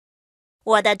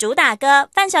我的主打歌，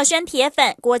范晓萱铁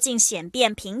粉，郭静险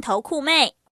变平头酷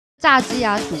妹。炸鸡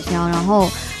啊、薯条，然后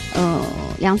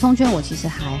洋葱圈我其实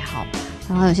还好，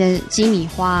然后有些鸡米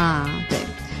花啊，对。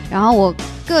然后我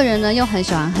个人呢又很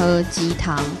喜欢喝鸡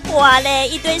汤。哇嘞，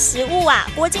一堆食物啊！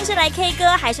郭静是来 K 歌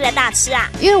还是来大吃啊？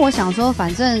因为我想说，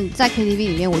反正在 KTV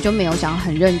里面我就没有想要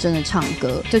很认真的唱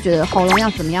歌，就觉得喉咙要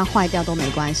怎么样坏掉都没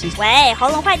关系。喂，喉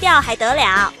咙坏掉还得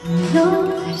了？又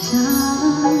太下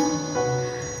了，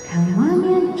看外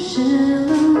面湿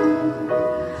了，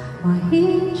我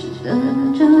一直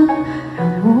等着，让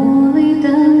屋里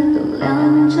灯都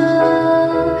亮着，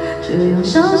这样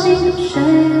伤心的睡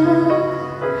了，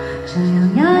这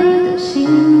样压抑的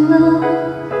醒了，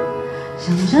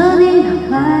想着你要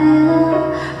来了，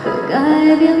可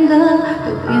该变的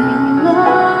都变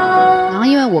了。然后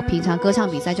因为我平常歌唱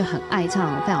比赛就很爱唱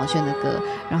范晓萱的歌，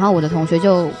然后我的同学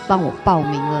就帮我报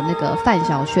名了那个范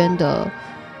晓萱的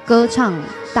歌唱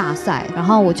大赛，然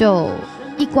后我就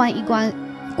一关一关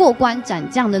过关斩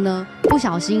将的呢，不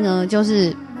小心呢就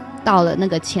是到了那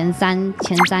个前三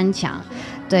强，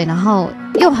对，然后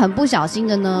又很不小心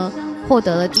的呢获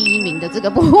得了第1名的这个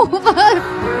部分。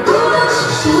不论是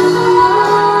什么，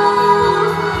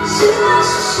喜欢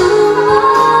是什么，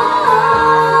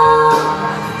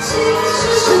情是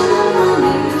什么，你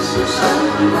是什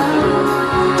么，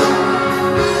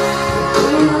不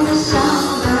要再想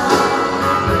了，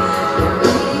我已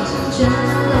经倦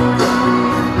了，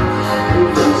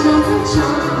不想再唱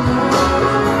了，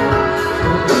我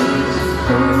已经哭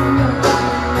了。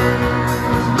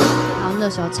然后那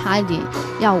时候差一点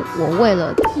要我为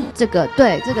了这个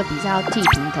比赛要剃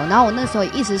平头，然后我那时候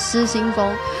一时失心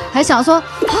疯，还想说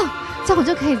这样我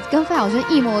就可以跟范晓萱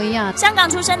一模一样。香港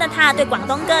出生的她对广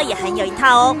东歌也很有一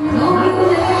套哦。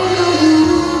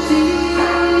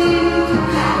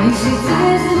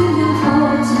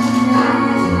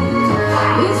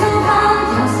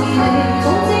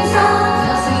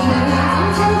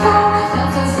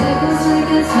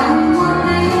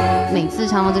每次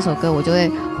唱到这首歌，我就会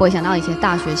回想到以前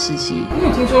大学时期。你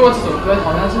有听说过这首歌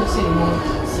好像是谢霆锋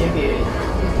写给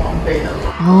王菲的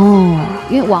哦，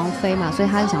因为王菲嘛，所以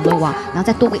他就想说哇，然后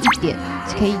再多个一点，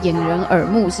可以掩人耳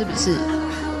目，是不是？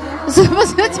是不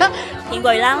是这样？苹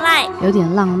果与浪漫有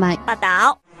点浪漫报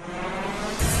道。